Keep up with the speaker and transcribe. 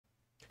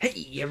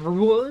Hey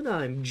everyone,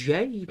 I'm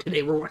Jay.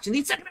 Today we're watching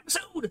the second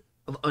episode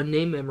of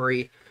Unnamed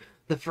Memory.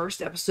 The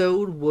first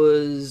episode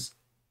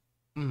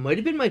might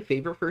have been my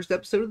favorite first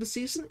episode of the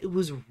season. It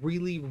was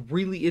really,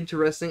 really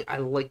interesting. I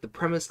like the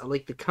premise, I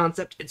like the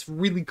concept. It's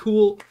really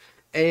cool,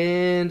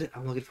 and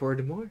I'm looking forward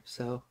to more.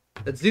 So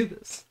let's do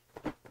this.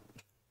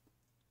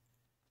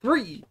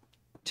 3,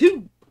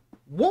 2,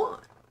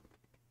 1.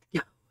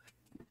 Yeah.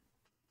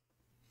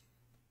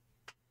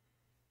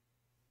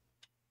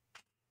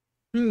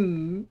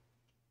 Hmm.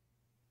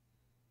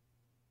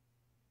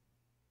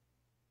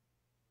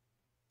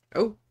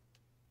 Oh,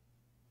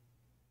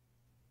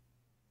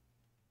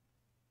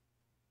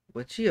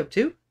 what's she up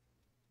to?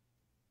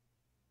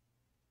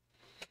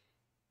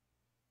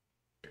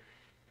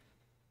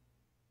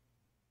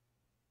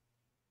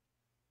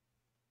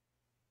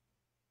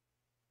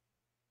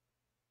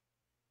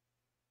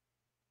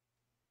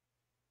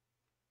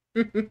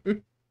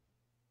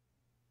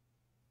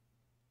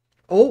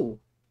 Oh,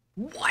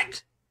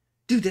 what?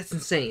 Dude, that's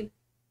insane.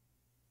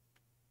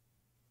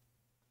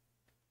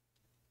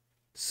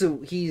 So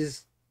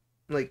he's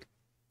like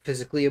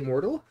physically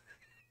immortal?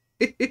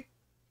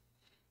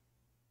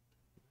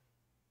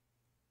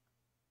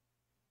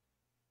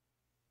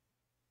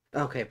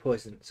 Okay,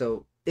 poison.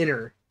 So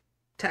inner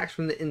attacks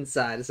from the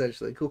inside,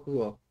 essentially. Cool, cool,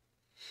 cool.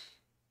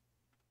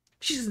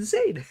 She's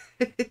insane.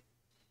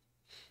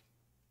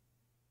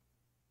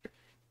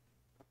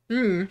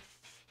 Hmm.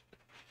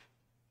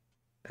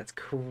 That's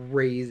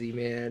crazy,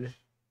 man.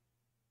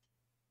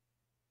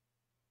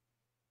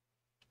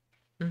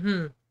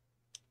 Hmm.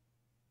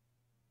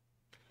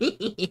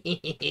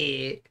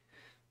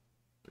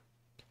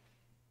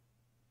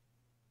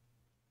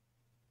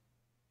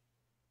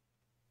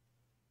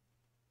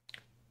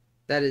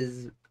 That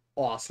is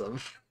awesome.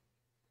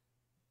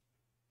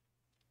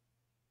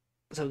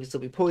 So he can still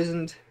be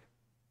poisoned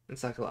and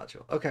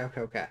psychological. Okay,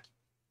 okay, okay.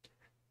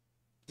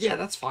 Yeah,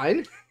 that's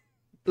fine.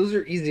 Those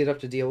are easy enough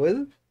to deal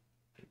with.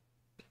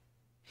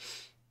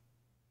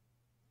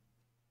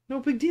 No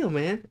big deal,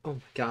 man. Oh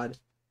my god.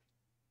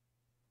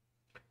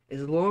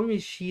 As long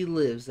as she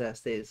lives, that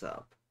stays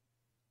up.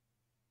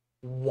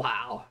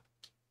 Wow.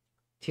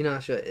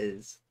 Tinasha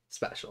is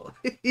special.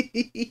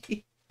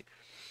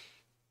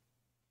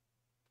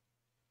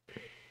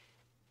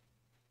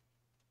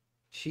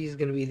 She's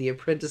gonna be the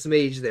apprentice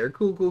mage there.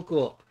 Cool, cool,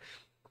 cool.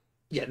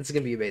 Yeah, this is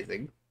gonna be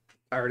amazing.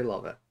 I already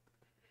love it.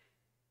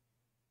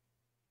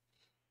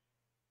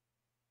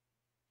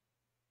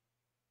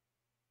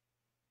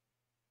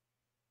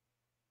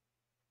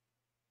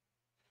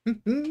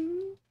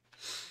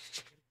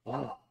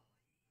 Oh,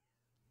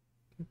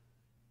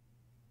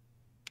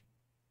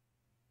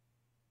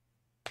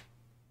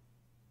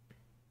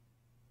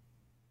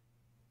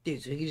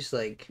 dude, so he could just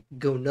like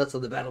go nuts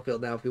on the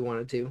battlefield now if he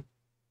wanted to.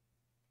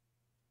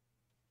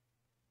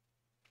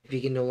 If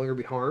he can no longer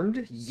be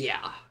harmed,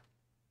 yeah,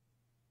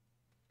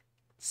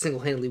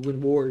 single-handedly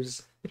win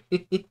wars.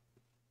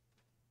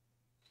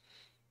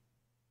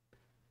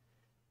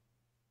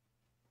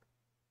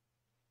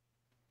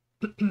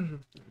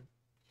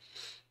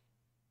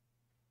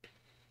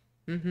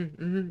 Hmm,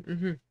 hmm,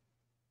 hmm.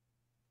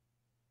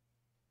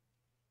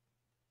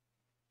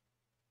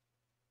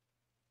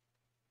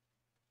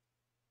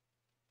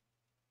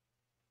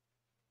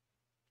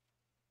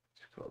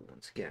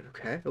 Once again,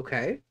 okay,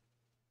 okay.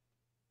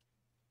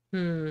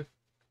 Hmm.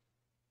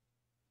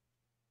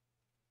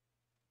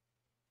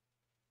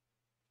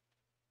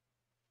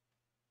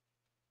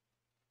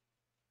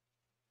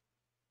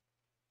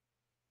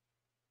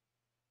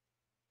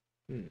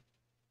 Hmm.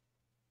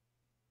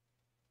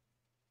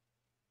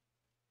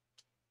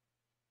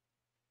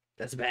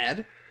 That's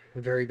bad.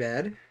 Very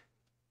bad.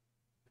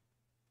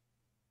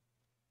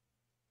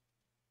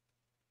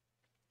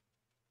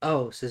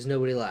 Oh, says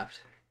nobody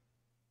left.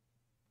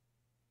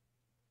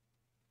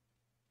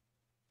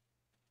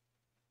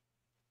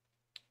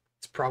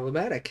 It's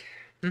problematic.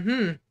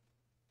 Mm-hmm.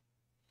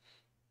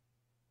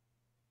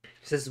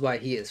 This is why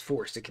he is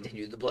forced to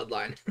continue the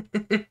bloodline.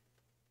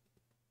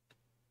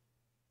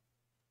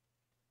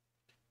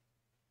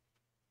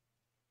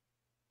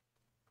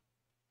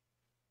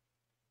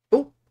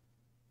 Oh,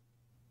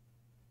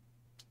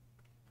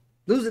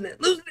 losing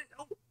it, losing it.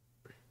 Oh,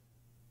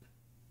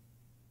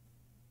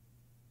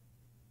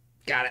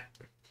 got it.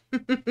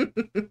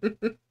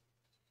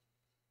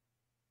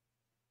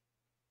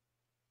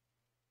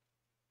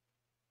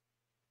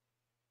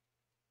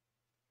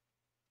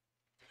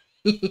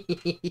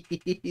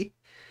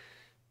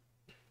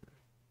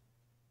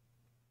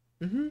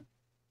 Hmm.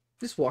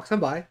 Just walks on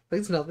by like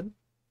it's nothing.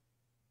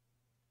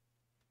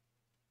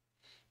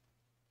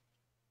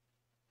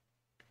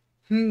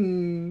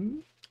 Hmm.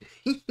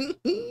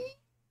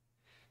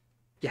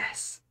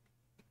 Yes.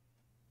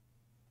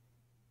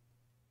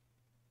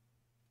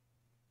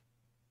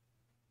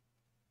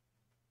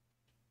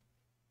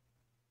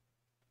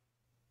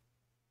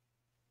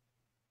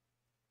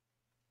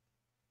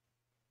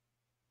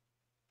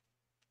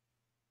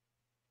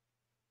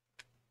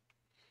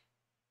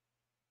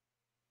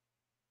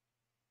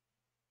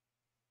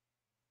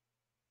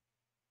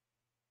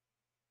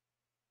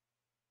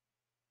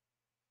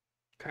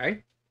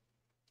 Okay.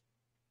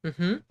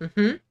 Mm-hmm.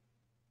 Mm-hmm.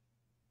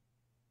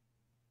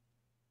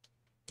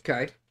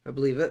 Okay. I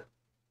believe it.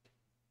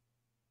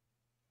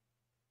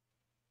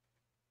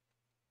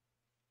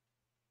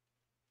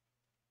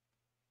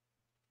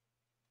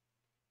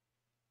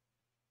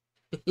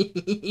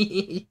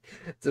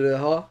 So the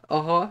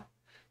uh-huh.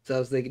 So I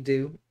was thinking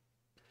too.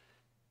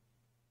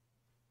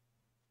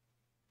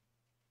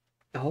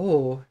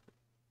 Oh.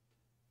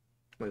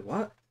 Wait,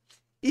 what?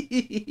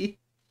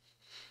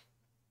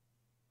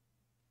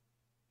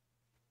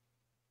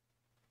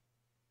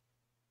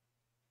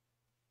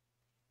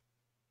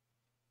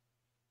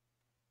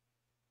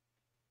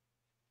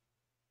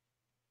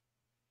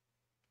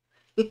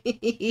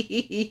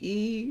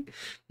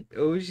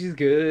 Oh, she's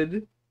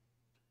good.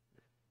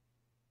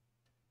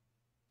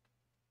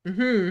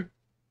 Mm-hmm.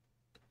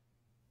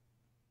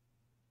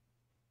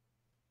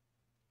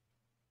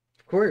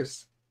 Of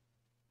course.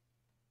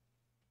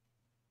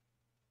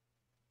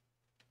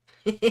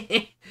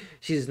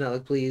 She does not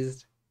look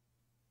pleased.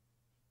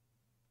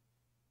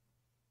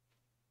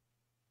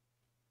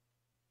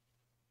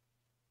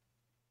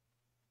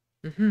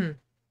 Mm-hmm.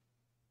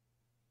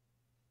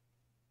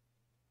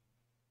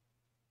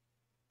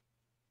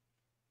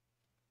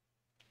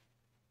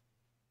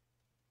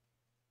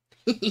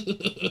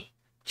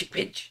 Chick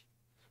pinch.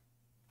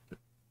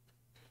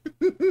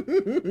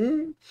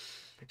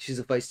 She's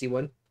a feisty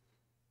one.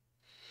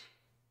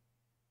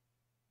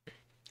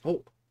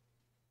 Oh,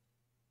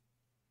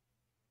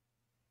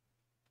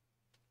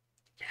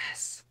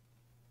 yes.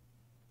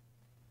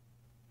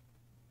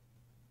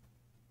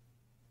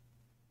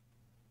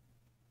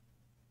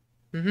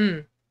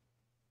 Mm-hmm.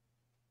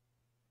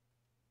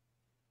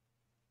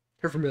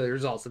 Her familiar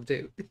is awesome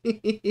too.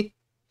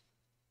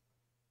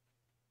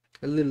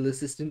 A little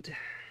assistant.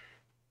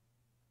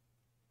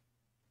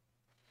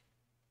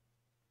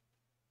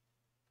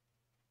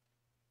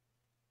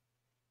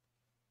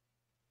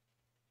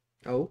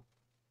 Oh,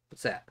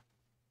 what's that?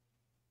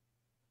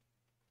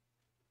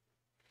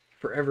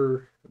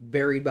 Forever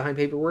buried behind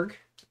paperwork.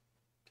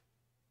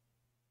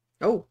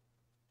 Oh.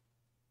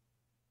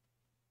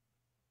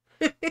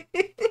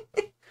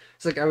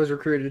 It's like I was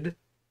recruited.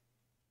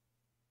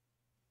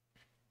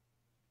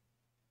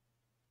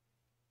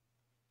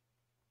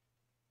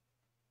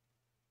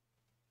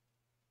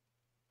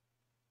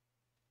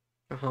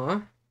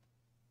 Uh-huh.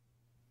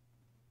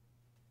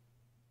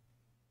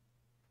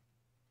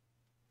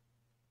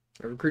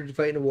 I recruited to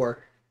fight in a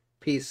war.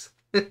 Peace.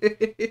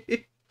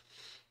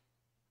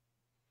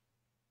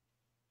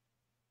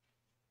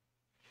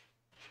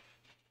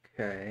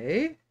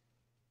 Okay.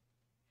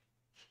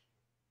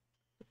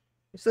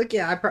 She's like,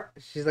 yeah, I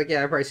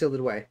probably sealed it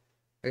away.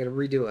 I gotta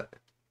redo it.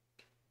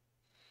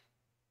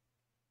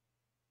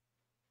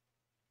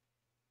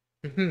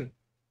 Hmm.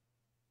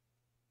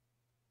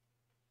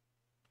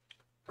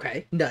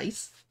 Okay,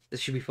 nice. This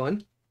should be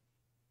fun.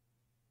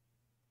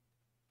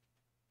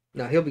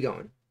 No, he'll be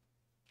going.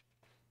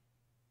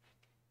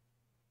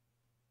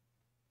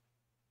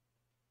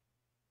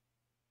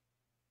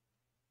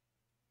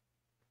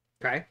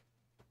 Okay.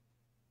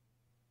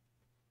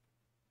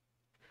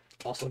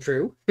 Also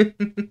true.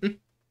 It's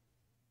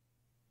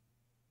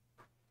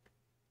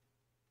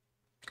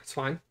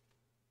fine.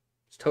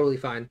 It's totally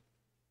fine.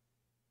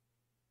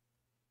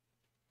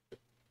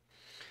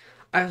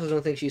 I also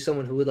don't think she's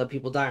someone who would let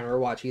people die on her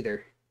watch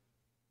either.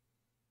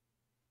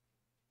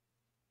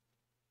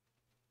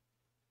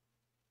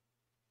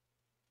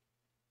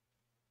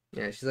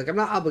 Yeah, she's like, I'm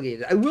not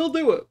obligated. I will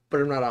do it, but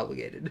I'm not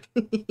obligated.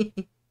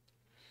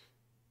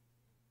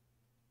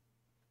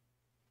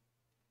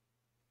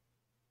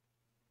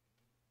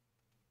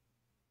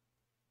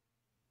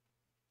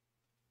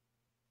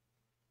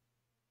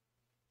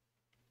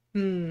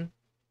 Hmm.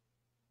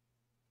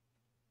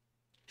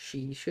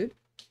 She should.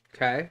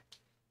 Okay.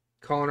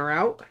 Calling her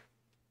out.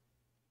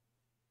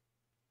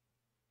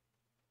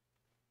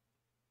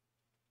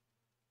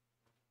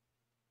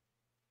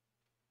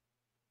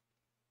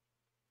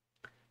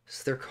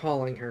 So they're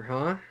calling her,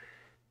 huh?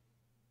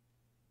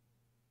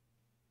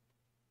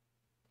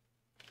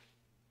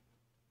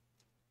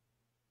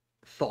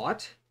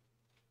 Thought.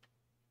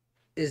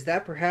 Is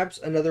that perhaps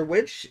another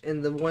witch in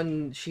the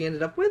one she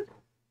ended up with?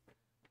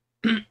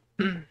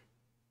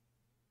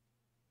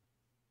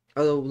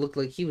 Although it looked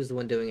like he was the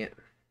one doing it.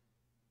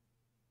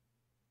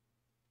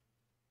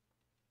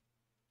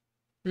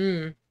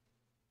 Hmm.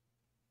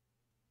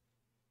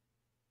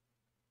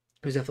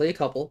 There's definitely a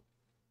couple.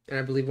 And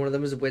I believe one of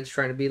them is a witch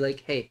trying to be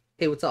like, hey,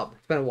 what's up?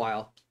 It's been a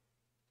while.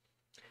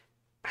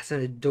 That's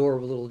an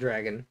adorable little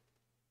dragon.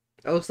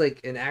 That looks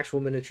like an actual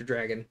miniature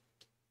dragon.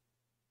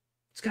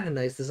 It's got a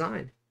nice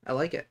design. I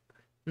like it.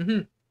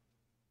 Mm-hmm.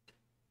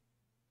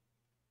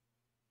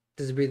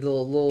 Does it breathe a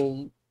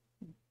little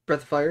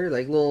breath of fire,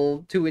 like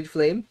little 2-inch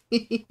flame?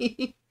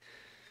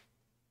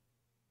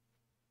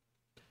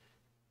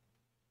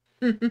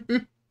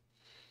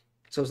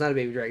 So it's not a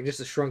baby dragon, just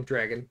a shrunk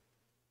dragon.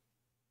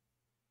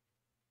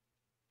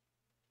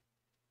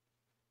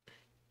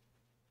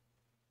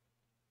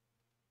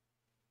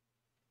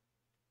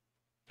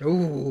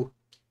 Ooh.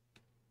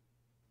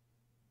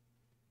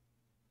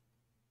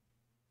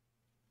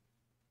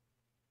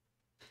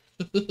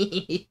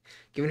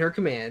 Giving her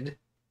command.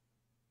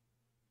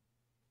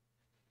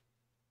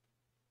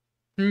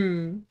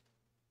 Hmm.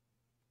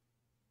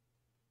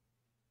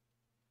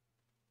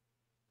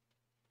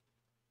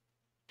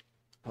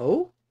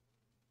 Oh?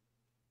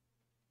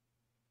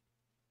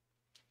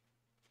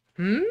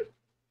 Hmm?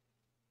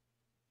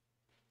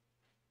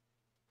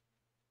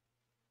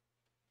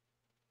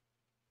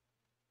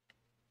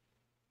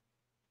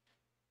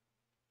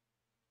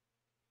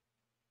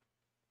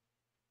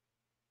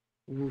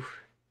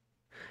 Oof.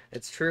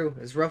 It's true.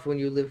 It's rough when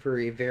you live for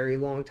a very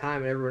long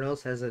time and everyone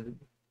else has a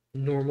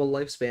normal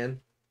lifespan.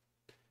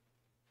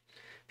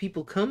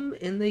 People come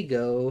and they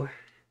go.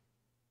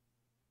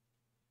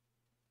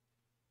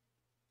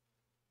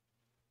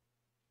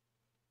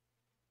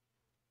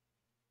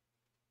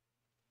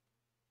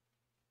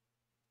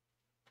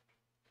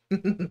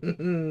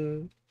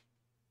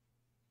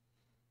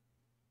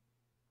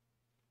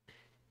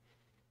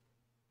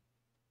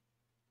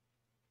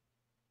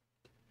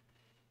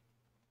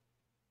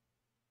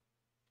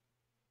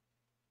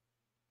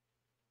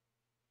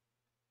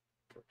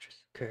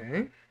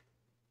 Okay.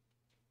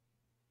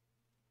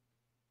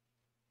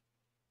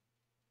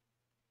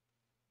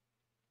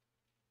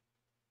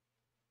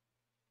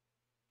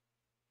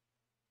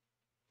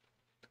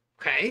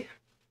 Okay.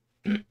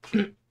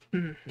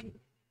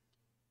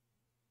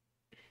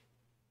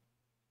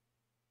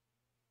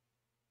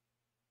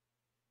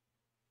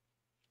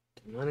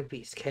 Demonic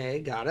Beast. Okay,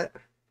 got it.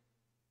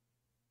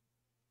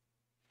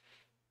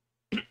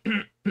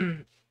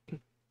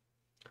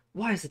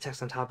 Why is the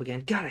text on top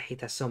again? God, I hate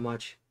that so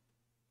much.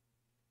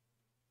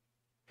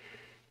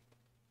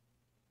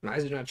 My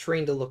eyes are not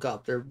trained to look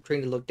up, they're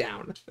trained to look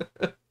down.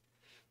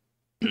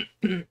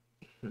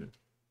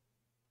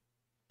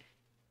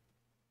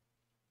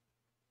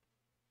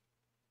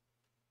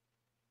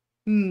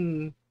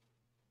 Hmm.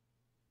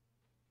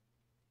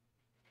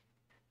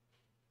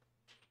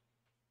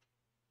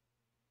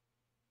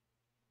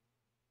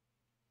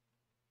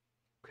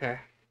 Okay.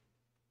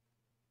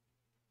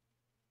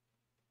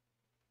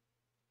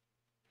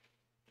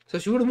 So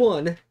she would have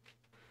won,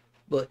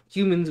 but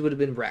humans would have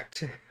been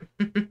wrecked.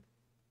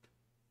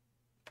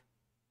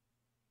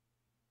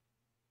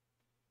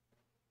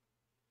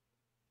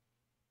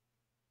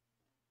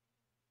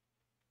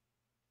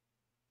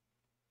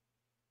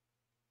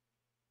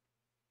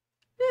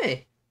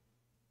 Hey.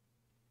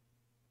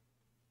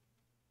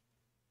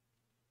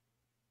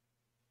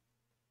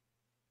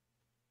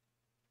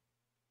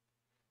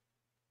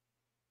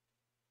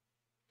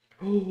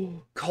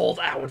 Oh, called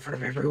out in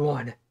front of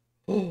everyone.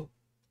 Oh.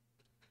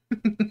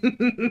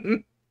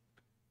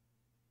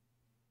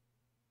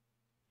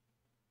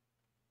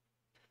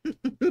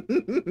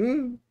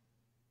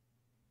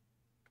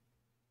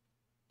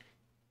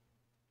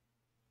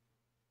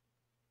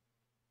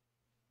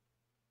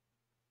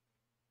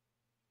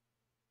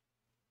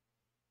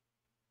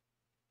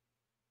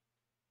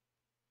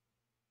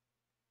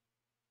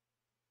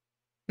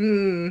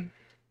 Hmm.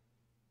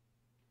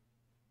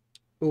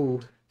 Ooh,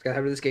 it's gotta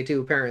happen to this guy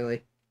too,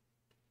 apparently.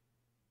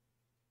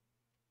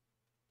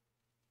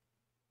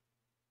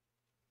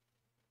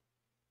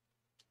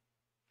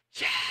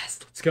 Yes,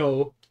 let's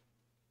go.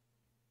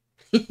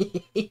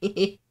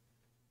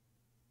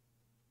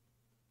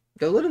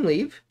 Go let him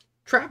leave.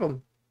 Trap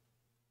him.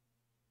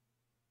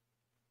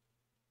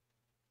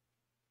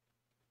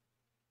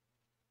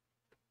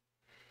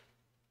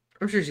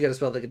 I'm sure she's got a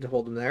spell that can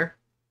hold him there.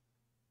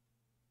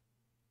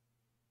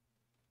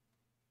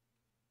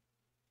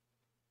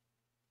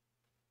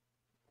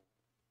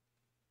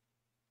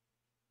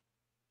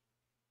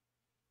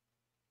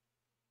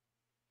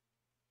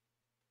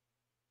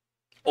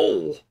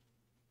 Oh!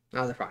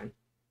 Oh, they're fine.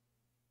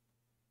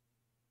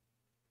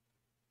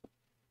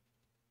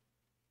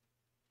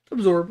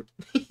 Absorb.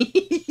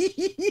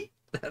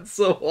 That's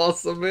so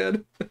awesome,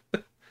 man.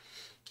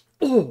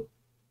 Oh!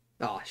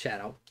 Oh,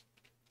 Shadow.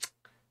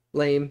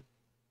 Lame.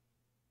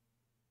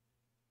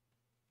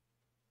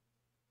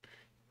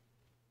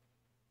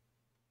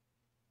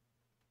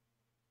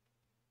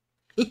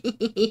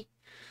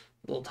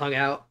 Little tongue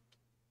out.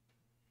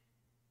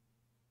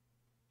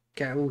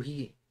 Okay, oh,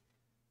 he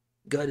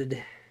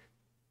gutted.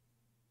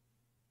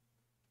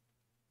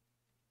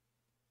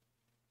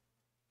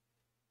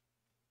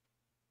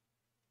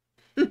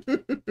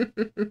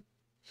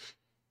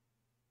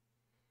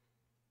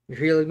 Your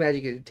healing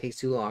magic, it takes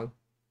too long.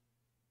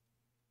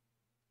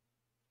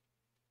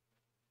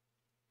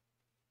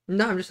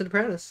 No, I'm just an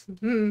apprentice.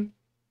 Hmm.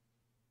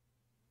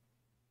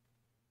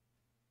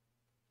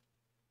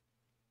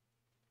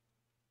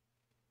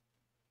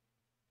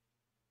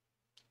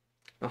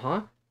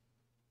 Uh-huh.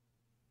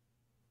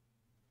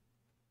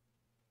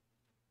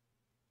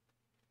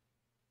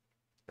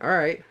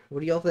 Alright.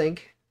 What do y'all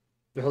think?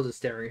 Behold is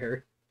staring at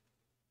her.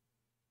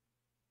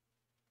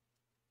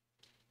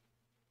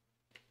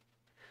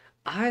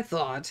 I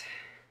thought.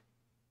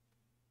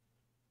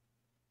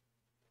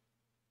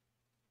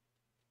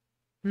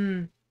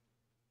 Hmm.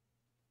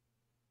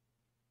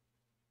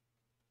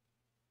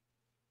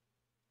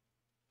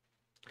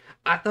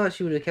 I thought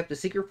she would have kept a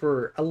secret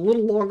for a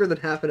little longer than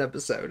half an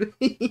episode.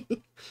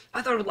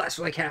 I thought it would last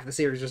for like half the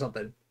series or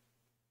something.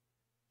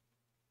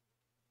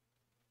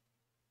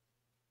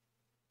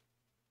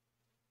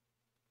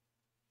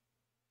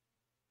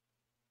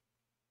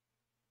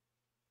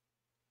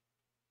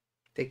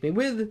 Take me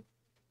with.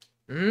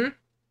 Hmm?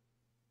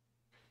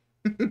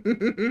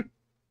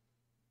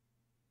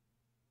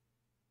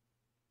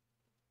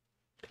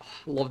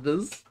 Love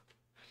this.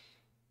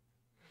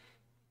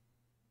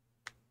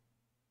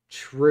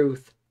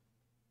 Truth.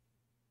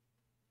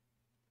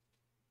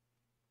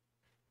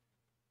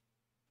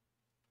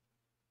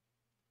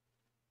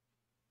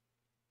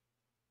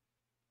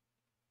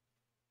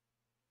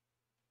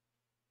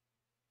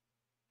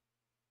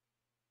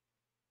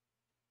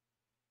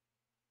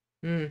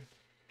 Hmm.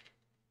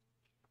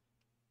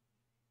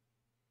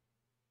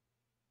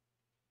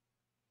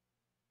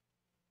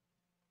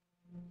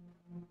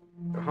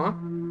 Uh-huh.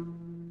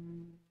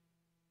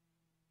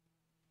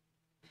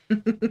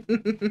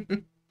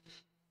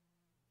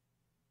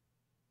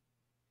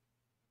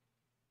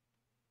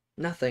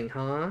 Nothing,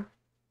 huh?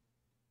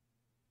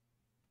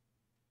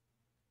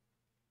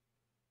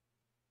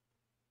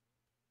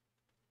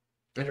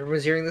 And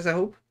everyone's hearing this, I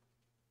hope?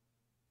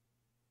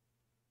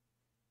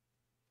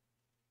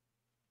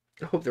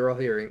 I hope they're all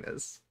hearing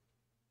this.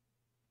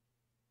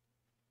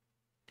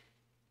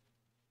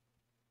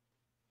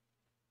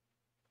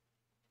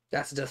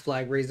 That's a death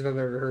flag raised if I've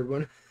ever heard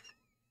one.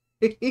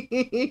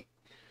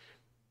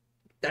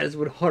 That is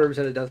 100%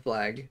 a death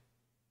flag.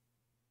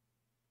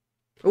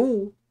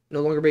 Oh,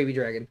 no longer baby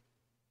dragon.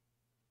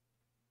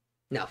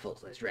 Now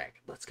full-size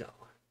dragon. Let's go.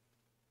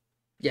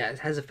 Yeah, it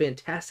has a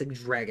fantastic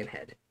dragon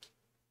head.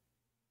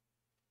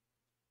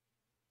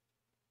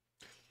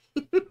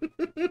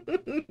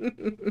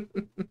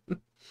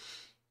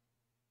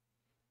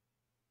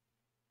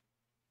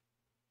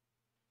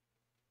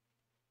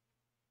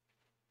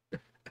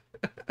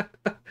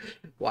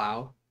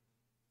 Wow.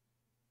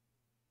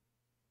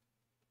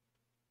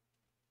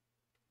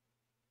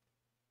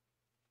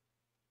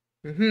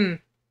 Hmm.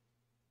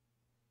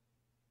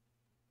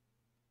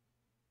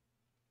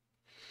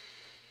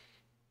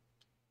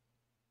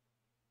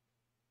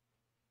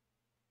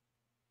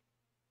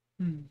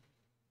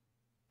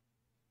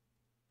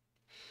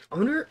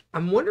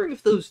 I'm wondering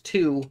if those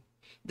two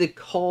that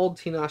called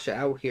Tinasha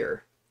out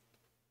here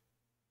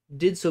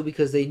did so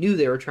because they knew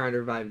they were trying to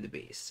revive the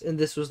beast. And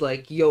this was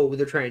like, yo,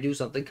 they're trying to do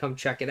something, come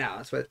check it out.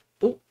 That's what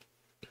oh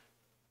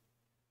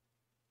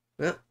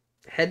well,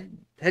 head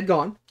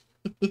gone.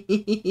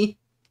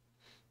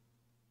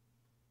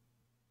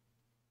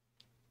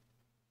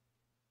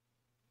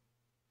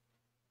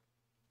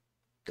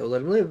 Don't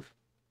let him live.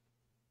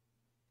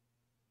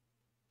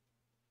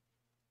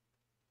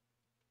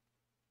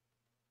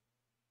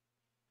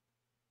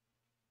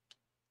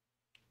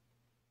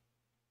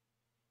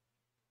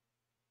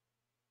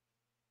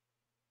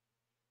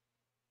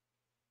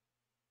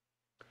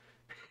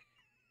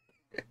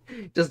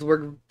 Just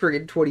work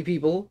friggin' 20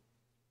 people.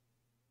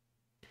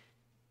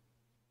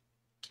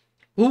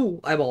 Ooh,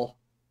 eyeball.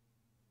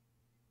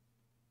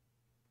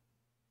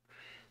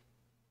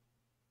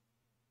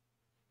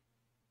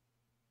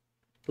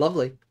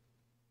 Lovely.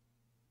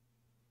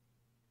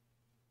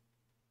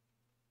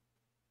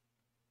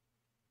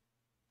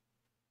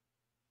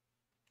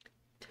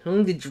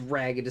 Telling the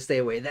dragon to stay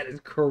away. That is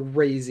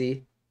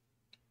crazy.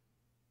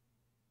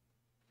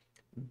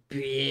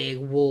 Big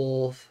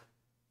wolf.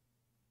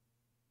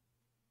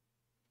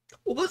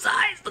 Oh, those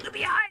eyes! Look at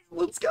the eyes!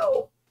 Let's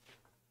go!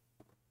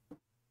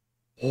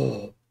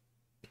 Oh.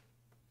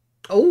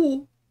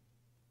 Oh!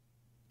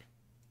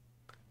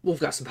 Wolf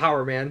got some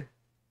power, man.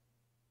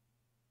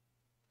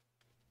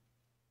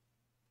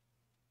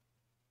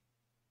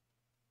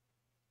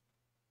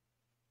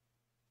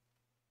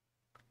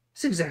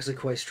 Seems actually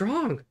quite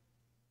strong.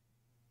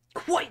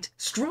 Quite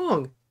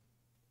strong!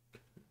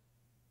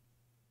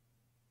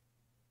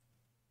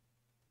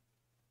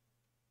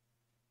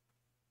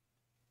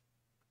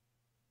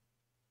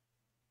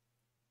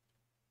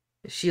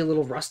 Is she a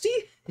little rusty?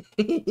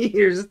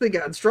 Here's the thing,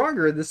 gotten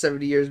stronger in the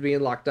 70 years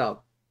being locked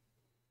up.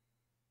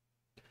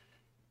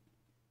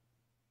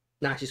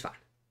 Nah, she's fine.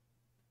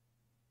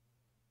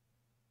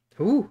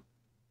 Ooh.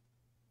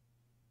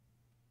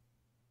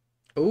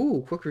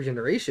 Ooh, quick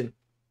regeneration.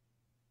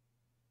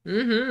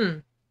 Mm-hmm.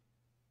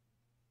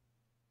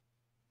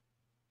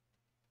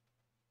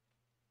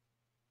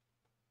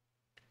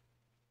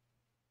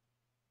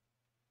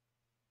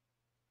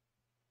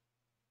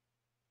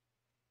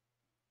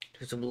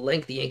 There's some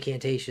lengthy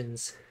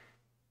incantations.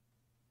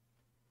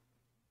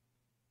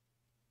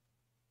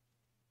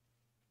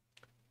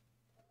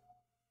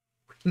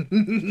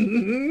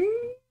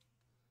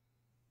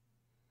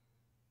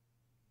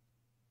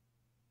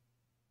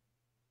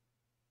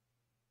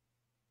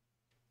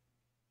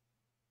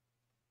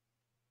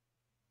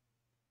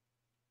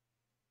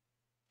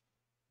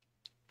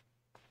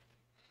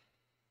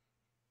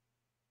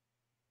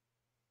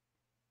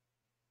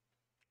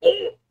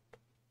 Oh,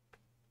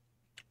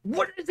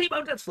 what did I say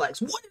about death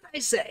flags? What did I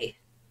say?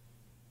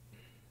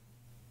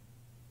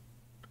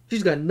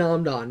 She's got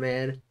nommed on,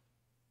 man.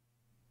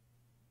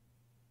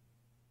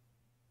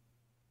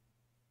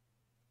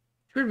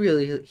 She would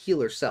really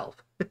heal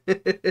herself.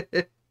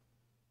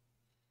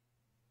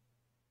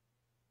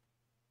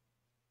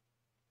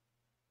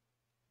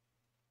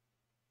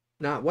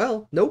 Not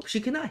well. Nope, she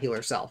cannot heal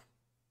herself.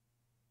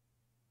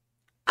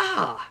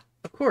 Ah!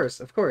 Of course,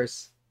 of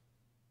course.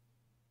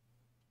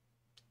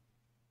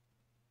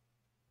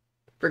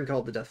 Freaking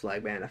called the death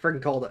flag, man. I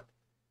freaking called it.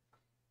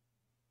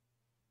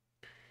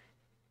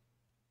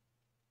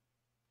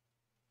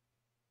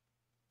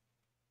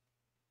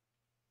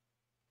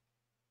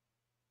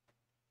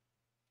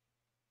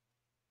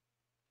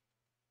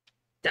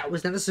 That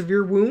was not a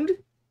severe wound?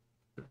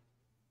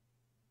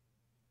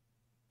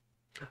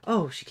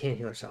 Oh, she can't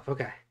heal herself.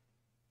 Okay.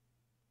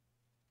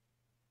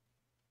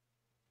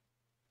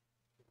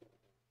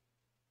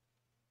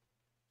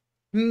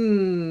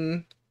 Hmm.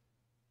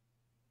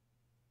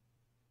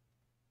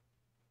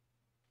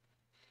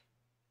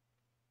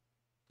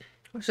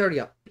 Oh, she's already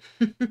up.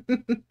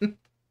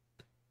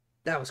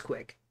 That was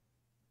quick.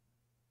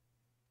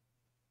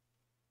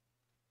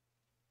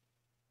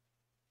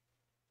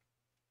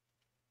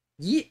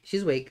 Yeah,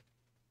 she's awake.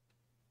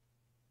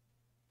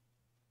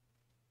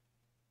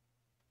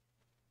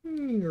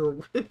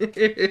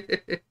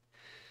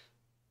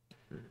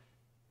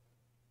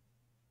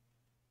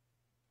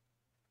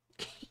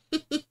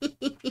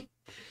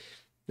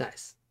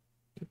 Nice.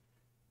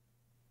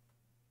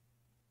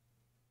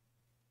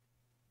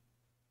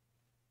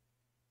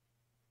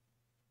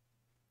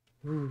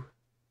 Ooh.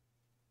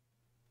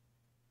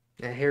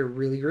 That hair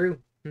really grew.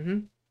 Mm-hmm.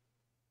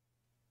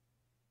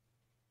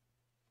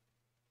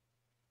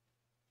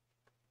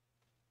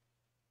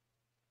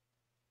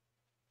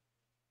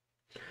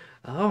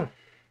 Oh,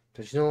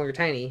 so she's no longer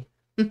tiny.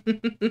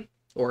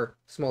 Or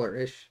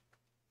smaller-ish.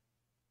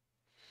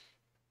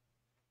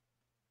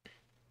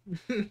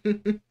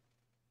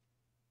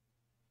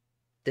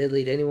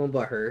 Deadly to anyone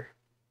but her.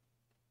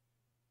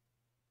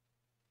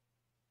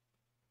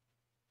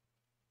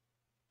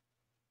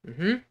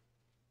 Mm-hmm.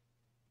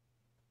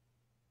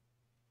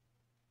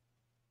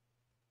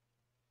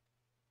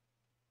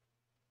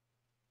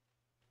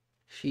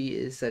 She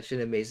is such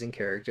an amazing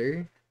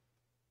character.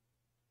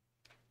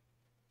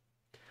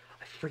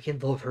 I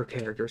freaking love her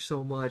character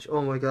so much.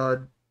 Oh my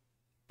god.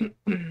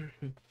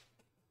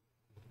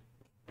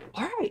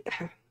 Alright.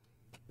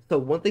 So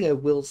one thing I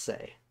will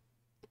say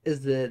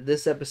is that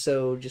this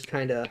episode just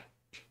kind of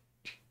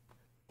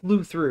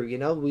flew through, you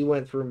know? We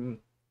went from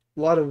a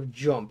lot of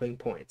jumping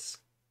points.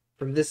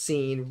 From this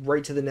scene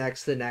right to the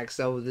next.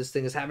 Oh, this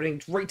thing is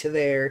happening right to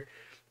there.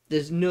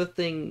 There's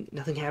nothing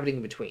happening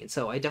in between.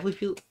 So I definitely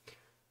feel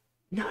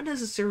not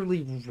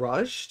necessarily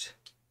rushed,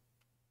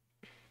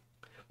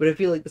 but I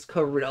feel like this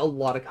covered a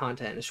lot of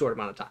content in a short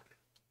amount of time.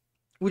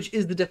 Which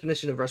is the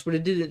definition of rush, but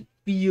it didn't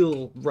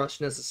feel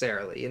rushed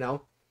necessarily, you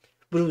know?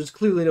 But it was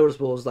clearly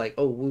noticeable. It was like,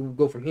 oh, we'll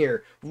go from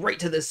here right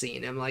to this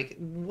scene. I'm like,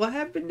 what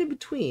happened in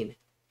between?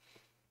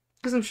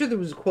 Because I'm sure there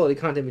was quality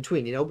content in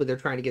between, you know, but they're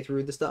trying to get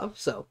through the stuff,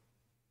 so.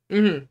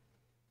 Mm-hmm.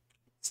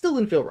 Still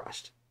didn't feel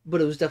rushed, but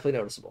it was definitely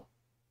noticeable.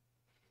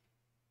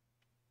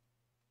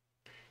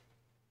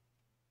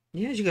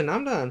 Yeah, she got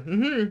nommed on.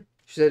 Mm-hmm.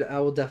 She said, I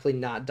will definitely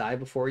not die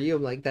before you.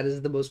 I'm like, that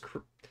is the most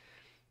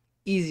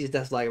easiest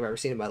death flag I've ever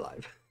seen in my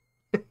life.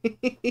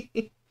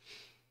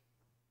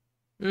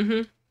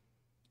 Mm-hmm.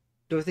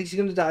 Do I think she's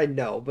gonna die?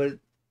 No, but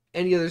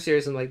any other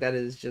series like that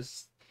is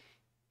just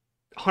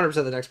 100%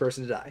 the next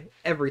person to die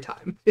every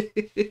time.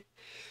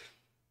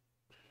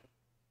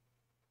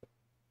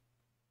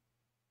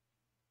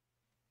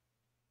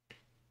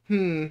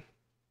 Hmm.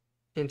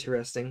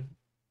 Interesting.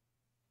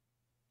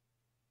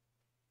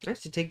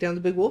 Nice to take down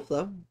the big wolf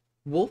though.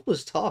 Wolf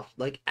was tough,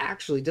 like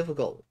actually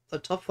difficult. A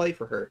tough fight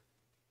for her.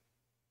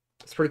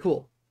 It's pretty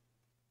cool.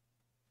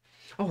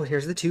 Oh,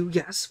 here's the two.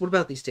 Yes. What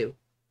about these two?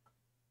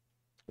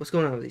 What's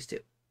going on with these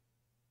two?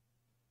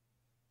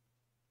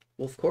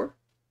 Wolf core?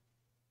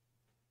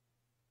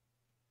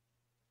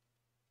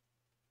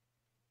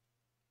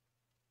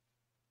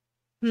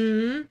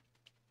 Hmm.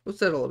 What's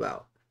that all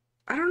about?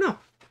 I don't know.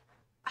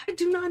 I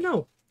do not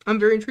know. I'm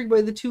very intrigued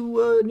by the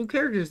two new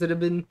characters that have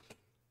been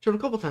shown a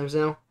couple times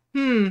now.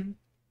 Hmm.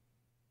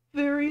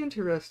 Very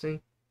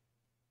interesting.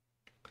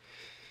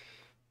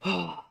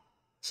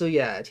 So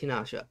yeah,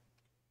 Tinasha.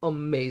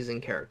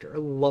 Amazing character. I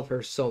love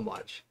her so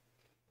much.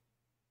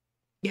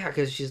 Yeah,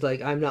 because she's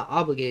like, I'm not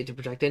obligated to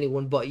protect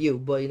anyone but you.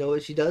 But you know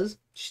what she does?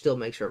 She still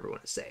makes sure everyone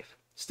is safe.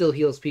 Still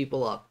heals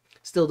people up.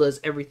 Still does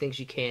everything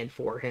she can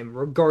for him,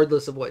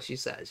 regardless of what she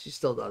says. She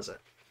still does it.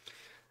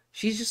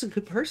 She's just a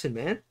good person,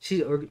 man.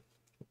 She's a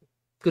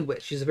good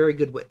witch. She's a very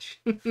good witch.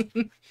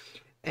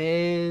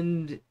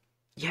 And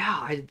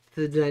yeah,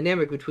 the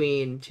dynamic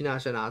between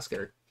Tinasha and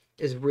Oscar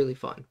is really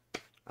fun.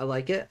 I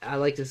like it. I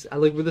like this. I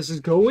like where this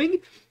is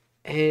going.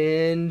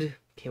 And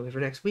can't wait for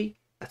next week.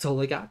 That's all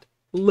I got.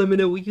 Let me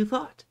know what you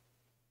thought.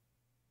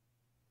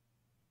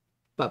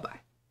 Bye bye.